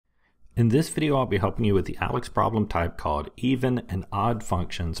In this video, I'll be helping you with the ALEKS problem type called even and odd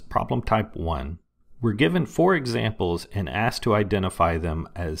functions, problem type 1. We're given 4 examples and asked to identify them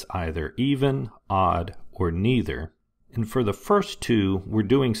as either even, odd, or neither. And for the first 2, we're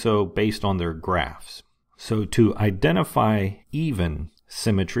doing so based on their graphs. So to identify even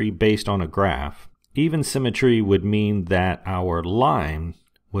symmetry based on a graph, even symmetry would mean that our line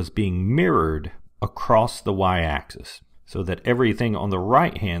was being mirrored across the y-axis, so that everything on the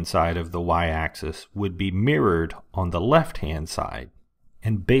right-hand side of the y-axis would be mirrored on the left-hand side.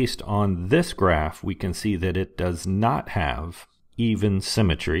 And based on this graph, we can see that it does not have even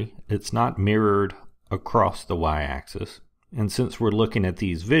symmetry. It's not mirrored across the y-axis. And since we're looking at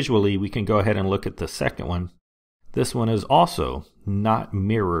these visually, we can go ahead and look at the second one. This one is also not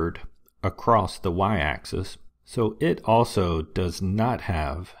mirrored across the y-axis, so it also does not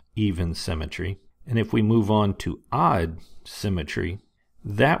have even symmetry. And if we move on to odd symmetry,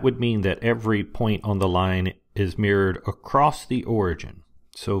 that would mean that every point on the line is mirrored across the origin.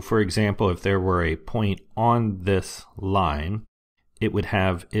 So for example, if there were a point on this line, it would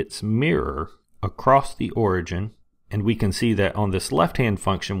have its mirror across the origin. And we can see that on this left-hand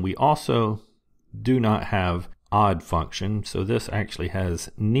function, we also do not have odd function. So this actually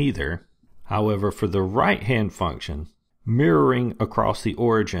has neither. However, for the right-hand function, mirroring across the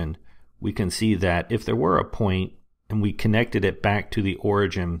origin, we can see that if there were a point and we connected it back to the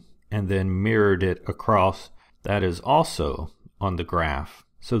origin and then mirrored it across, that is also on the graph.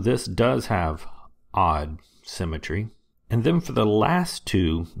 So this does have odd symmetry. And then for the last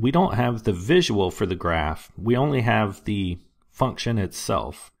 2, we don't have the visual for the graph. We only have the function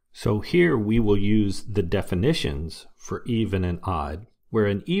itself. So here we will use the definitions for even and odd, where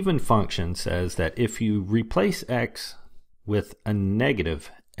an even function says that if you replace x with a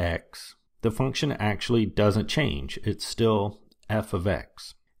negative x, the function actually doesn't change. It's still f of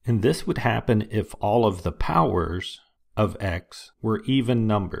x. And this would happen if all of the powers of x were even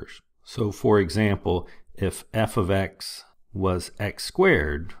numbers. So for example, if f of x was x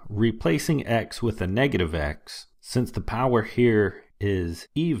squared, replacing x with a negative x, since the power here is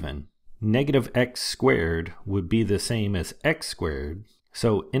even, negative x squared would be the same as x squared.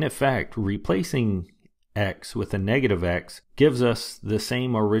 So in effect, replacing x with a negative x gives us the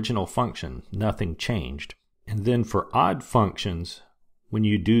same original function. Nothing changed. And then for odd functions, when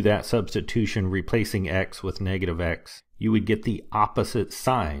you do that substitution replacing x with negative x, you would get the opposite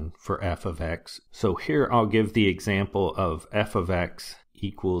sign for f of x. So here I'll give the example of f of x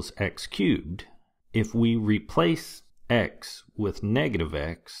equals x cubed. If we replace x with negative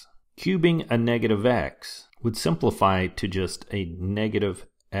x, cubing a negative x would simplify to just a negative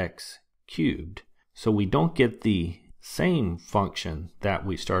x cubed. So we don't get the same function that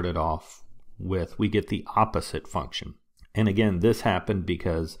we started off with, we get the opposite function. And again, this happened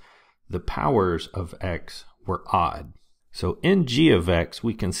because the powers of x were odd. So in g of x,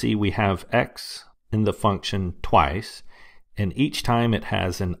 we can see we have x in the function twice, and each time it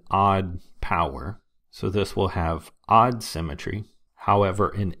has an odd power. So this will have odd symmetry.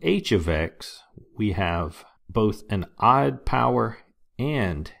 However, in h of x, we have both an odd power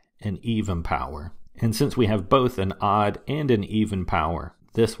and an even power. And since we have both an odd and an even power,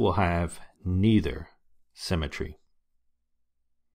 this will have neither symmetry.